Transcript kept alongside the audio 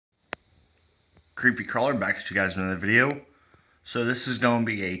Creepy Crawler back at you guys in another video. So this is going to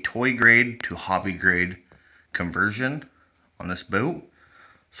be a toy grade to hobby grade conversion on this boat.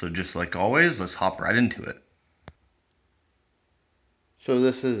 So just like always, let's hop right into it. So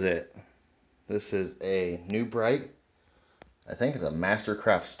this is it. This is a New Bright. I think it's a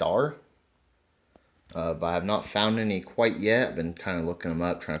Mastercraft Star. But I have not found any quite yet. I've been kind of looking them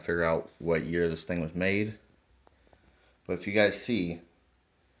up, trying to figure out what year this thing was made. But if you guys see,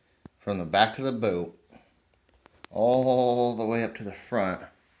 from the back of the boat all the way up to the front,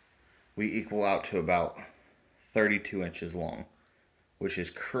 we equal out to about 32 inches long, which is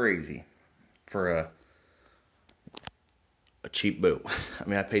crazy for a cheap boat. I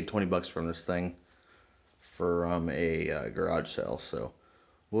mean, I paid 20 bucks from this thing from a garage sale, so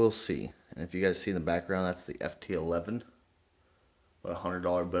we'll see. And if you guys see in the background, that's the FT11, a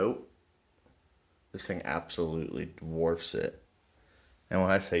 $100 boat. This thing absolutely dwarfs it. And when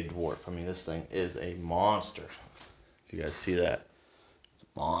I say dwarf, I mean this thing is a monster. If you guys see that, it's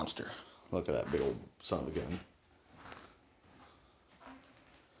a monster. Look at that big old son of a gun.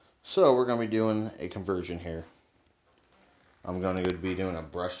 So we're going to be doing a conversion here. I'm going to be doing a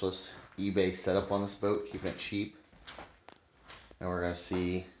brushless eBay setup on this boat, keeping it cheap. And we're going to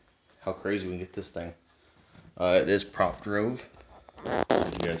see how crazy we can get this thing. It is prop drove.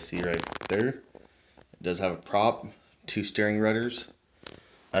 As you guys see right there. It does have a prop, 2 steering rudders.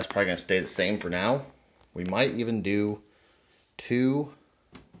 That's probably going to stay the same for now. We might even do 2,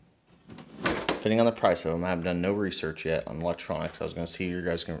 depending on the price of them. I haven't done no research yet on electronics. I was going to see your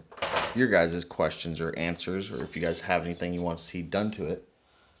guys' questions or answers, or if you guys have anything you want to see done to it.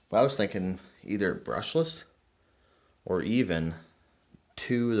 But I was thinking either brushless or even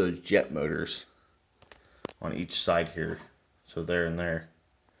 2 of those jet motors on each side here. So there and there.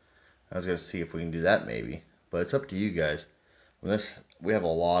 I was going to see if we can do that maybe. But it's up to you guys. We have a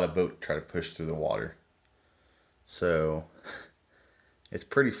lot of boat to try to push through the water. So it's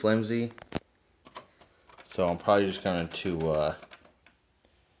pretty flimsy. So I'm probably just going to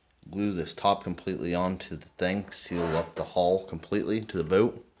glue this top completely onto the thing, seal up the hull completely to the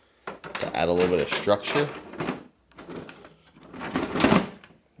boat to add a little bit of structure.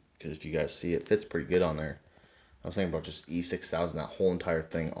 Because if you guys see, it fits pretty good on there. I was thinking about just E6000 that whole entire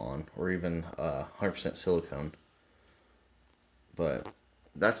thing on, or even 100% silicone. But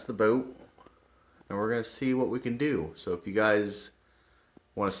that's the boat, and we're going to see what we can do. So if you guys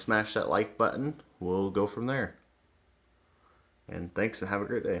want to smash that like button, we'll go from there. And thanks, and have a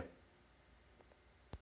great day.